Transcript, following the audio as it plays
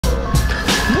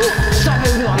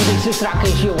this is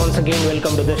Rakesh here once again.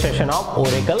 Welcome to the session of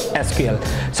Oracle SQL.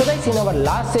 So guys, in our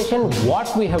last session,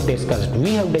 what we have discussed?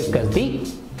 We have discussed the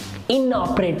in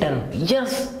operator.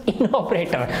 Yes, in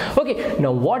operator. Okay,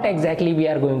 now what exactly we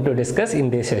are going to discuss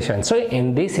in this session? So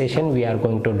in this session we are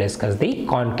going to discuss the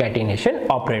concatenation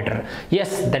operator.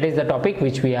 Yes, that is the topic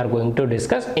which we are going to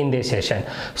discuss in this session.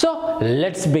 So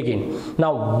let's begin.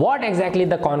 Now what exactly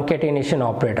the concatenation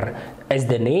operator? As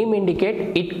the name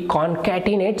indicate, it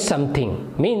concatenates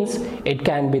something, means it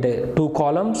can be the two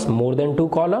columns, more than two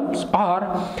columns,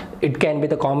 or it can be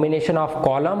the combination of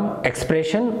column,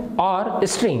 expression, or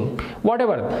string,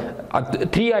 whatever.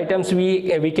 Three items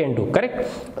we can do, correct?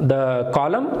 The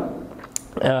column,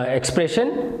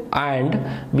 expression, and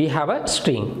we have a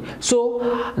string. So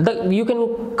you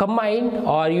can combine,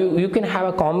 or you can have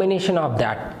a combination of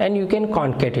that, and you can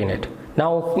concatenate.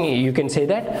 Now you can say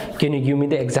that, can you give me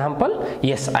the example?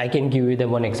 Yes, I can give you the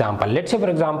one example. Let's say for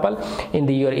example, in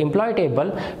your employee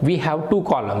table we have two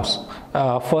columns,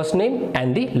 first name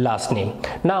and the last name.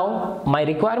 Now my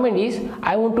requirement is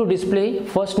I want to display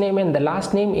first name and the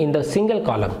last name in the single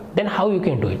column. Then how you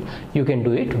can do it? You can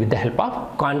do it with the help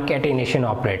of concatenation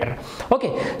operator.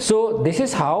 Okay, so this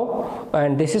is how,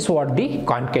 and this is what the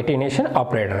concatenation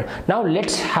operator. Now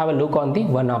let's have a look on the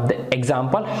one of the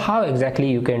example, how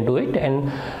exactly you can do it,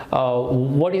 and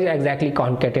what is exactly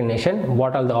concatenation,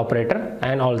 what are the operator,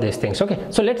 and all these things. Okay,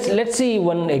 so let's see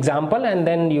one example, and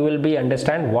then you will be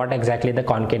understand what exactly the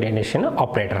concatenation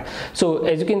operator. So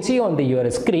as you can see on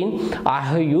your screen, I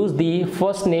have used the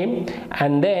first name,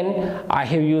 and then I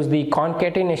have used the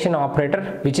concatenation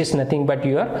operator, which is nothing but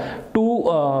your two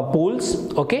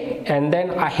pools. Okay, and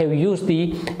then I have used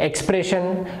the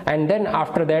expression, and then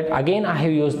after that again I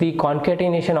have used the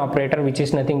concatenation operator, which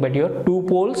is nothing but your two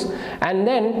poles, and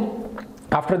then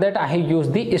after that I have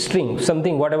used the string,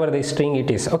 something, whatever the string it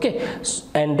is. Okay,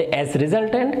 and as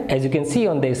resultant, as you can see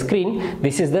on the screen,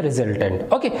 this is the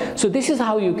resultant. Okay, so this is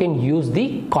how you can use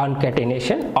the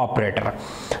concatenation operator.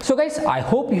 So guys, I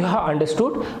hope you have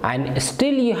understood, and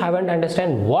still you haven't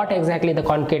understand what exactly the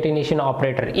concatenation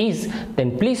operator is,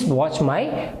 then please watch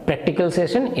my practical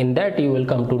session. In that you will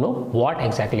come to know what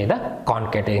exactly the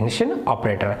concatenation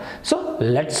operator. So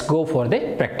let's go for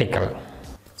the practical.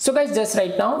 So guys, just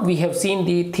right now we have seen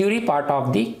the theory part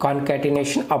of the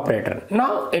concatenation operator.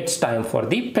 Now it's time for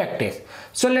the practice.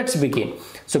 So let's begin.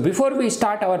 So before we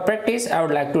start our practice, I would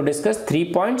like to discuss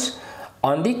 3 points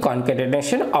on the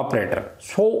concatenation operator.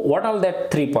 So what are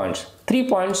that 3 points? 3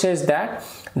 points is that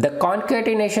the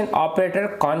concatenation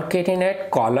operator concatenate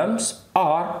columns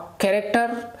or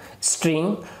character,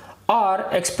 string, or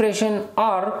expression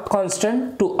or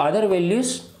constant to other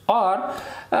values or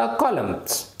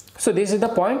columns. So this is the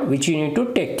point which you need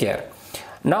to take care.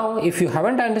 Now if you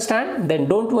haven't understand, then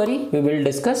don't worry, we will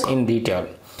discuss in detail.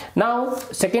 Now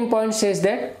second point says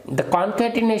that the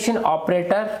concatenation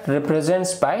operator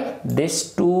represents by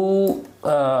this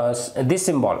this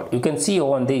symbol you can see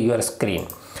on your screen.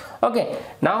 Okay,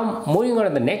 now moving on to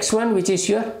the next one, which is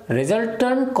your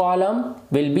resultant column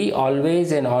will be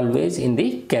always and always in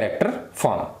the character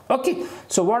form. Okay,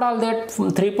 so what are that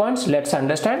 3 points? Let's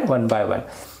understand one by one.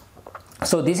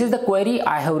 So this is the query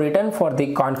I have written for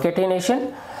the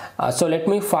concatenation. So let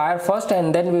me fire first,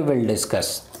 and then we will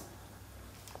discuss.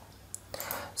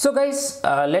 So guys,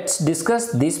 let's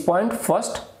discuss this point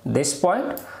first, this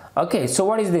point. Okay, so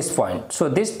what is this point? So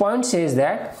this point says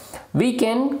that we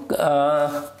can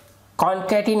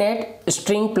concatenate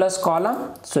string plus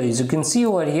column. So as you can see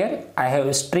over here, I have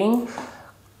a string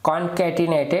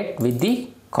concatenated with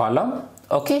the column.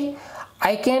 Okay,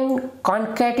 I can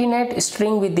concatenate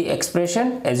string with the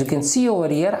expression. As you can see over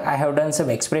here, I have done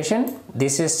some expression.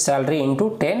 This is salary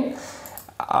into 10.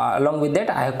 Along with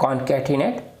that, I have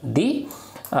concatenate the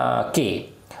K.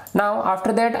 Now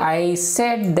after that, I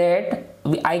said that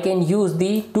I can use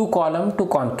the two column to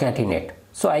concatenate.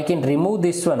 So I can remove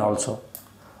this one also.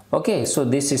 Okay, so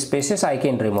this spaces I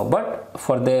can remove, but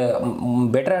for the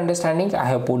better understanding, I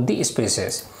have put the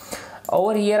spaces.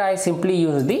 Over here, I simply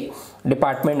use the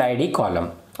department ID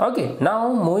column. Okay,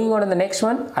 now moving on to the next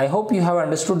one. I hope you have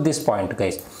understood this point,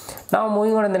 guys. Now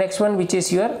moving on to the next one, which is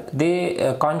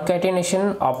the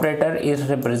concatenation operator is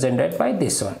represented by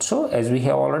this one. So as we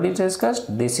have already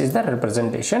discussed, this is the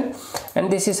representation,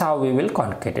 and this is how we will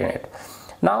concatenate.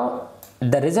 Now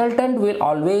the resultant will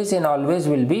always and always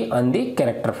will be on the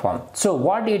character form. So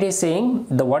what it is saying,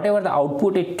 whatever the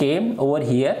output it came over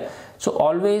here, so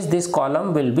always this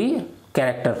column will be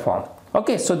character form.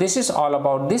 Okay, so this is all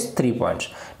about these 3 points.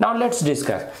 Now let's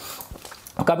discuss.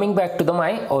 Coming back to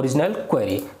my original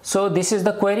query. So this is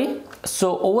the query.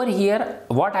 So over here,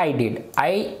 what I did,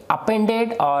 I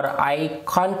appended or I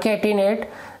concatenate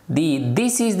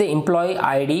this is the employee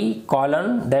ID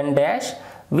column, then dash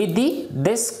with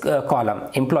this column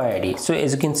employee ID. So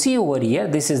as you can see over here,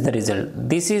 this is the result.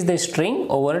 This is the string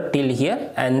over till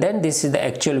here, and then this is the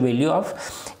actual value of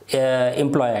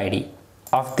employee ID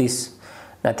of this.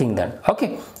 Nothing done.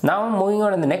 Okay, now moving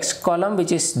on to the next column,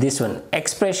 which is this one,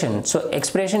 expression. So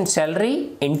expression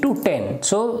salary into 10.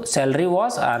 So salary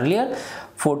was earlier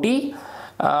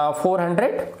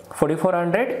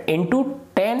 4400 into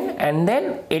 10, and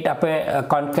then it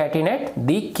concatenate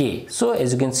the k. So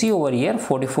as you can see over here,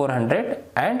 4400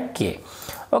 and k.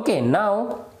 Okay,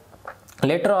 now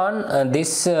later on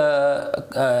this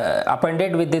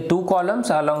appended with the two columns,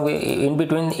 along with in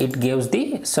between it gives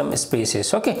the some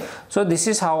spaces. Okay, so this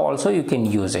is how also you can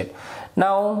use it.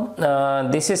 Now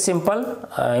this is simple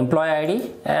employee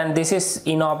ID, and this is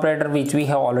in operator, which we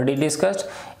have already discussed.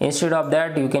 Instead of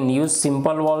that, you can use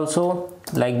simple also,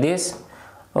 like this.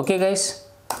 Okay guys,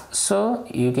 so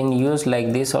you can use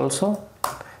like this also,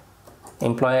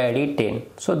 employee ID 10.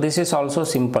 So this is also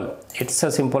simple. It's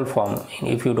a simple form.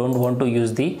 If you don't want to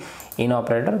use the in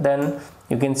operator, then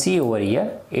you can see over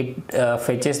here it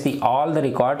fetches all the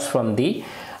records from the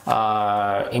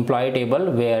employee table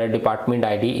where department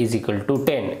ID is equal to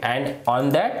 10, and on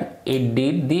that it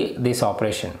did this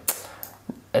operation.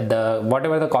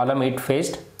 Whatever the column it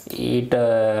fetched, it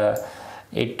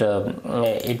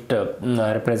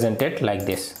represented like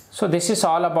this. So this is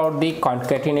all about the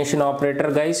concatenation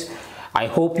operator, guys. I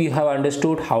hope you have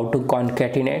understood how to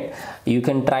concatenate. You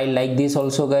can try like this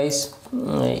also, guys.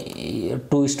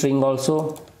 To string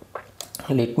also.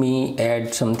 Let me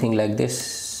add something like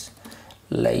this.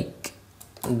 Like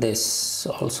this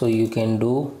also you can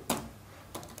do.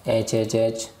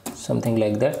 HHH, something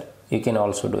like that. You can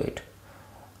also do it.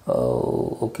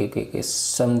 Oh, okay.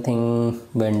 Something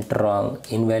went wrong.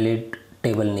 Invalid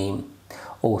table name.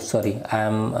 Oh, sorry.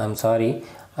 I'm sorry.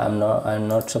 I'm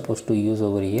not supposed to use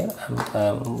over here.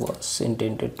 I was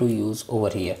intended to use over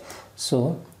here.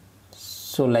 So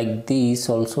like this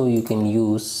also you can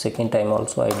use. Second time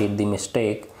also I did the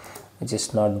mistake, which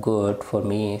is not good for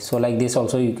me. So like this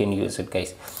also you can use it,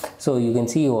 guys. So you can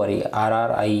see over here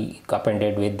RR I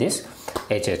appended with this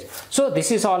HH. So this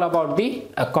is all about the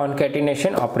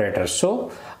concatenation operator.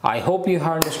 So I hope you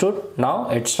have understood. Now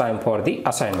it's time for the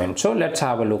assignment. So let's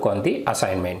have a look on the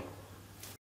assignment.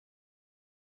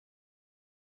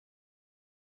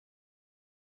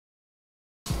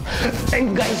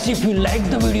 And guys, if you like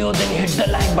the video, then hit the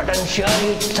like button, share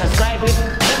it, subscribe it.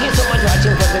 Thank you so much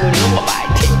watching for the video. Bye bye.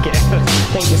 Take care.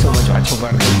 Thank you so much watching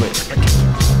for the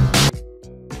video.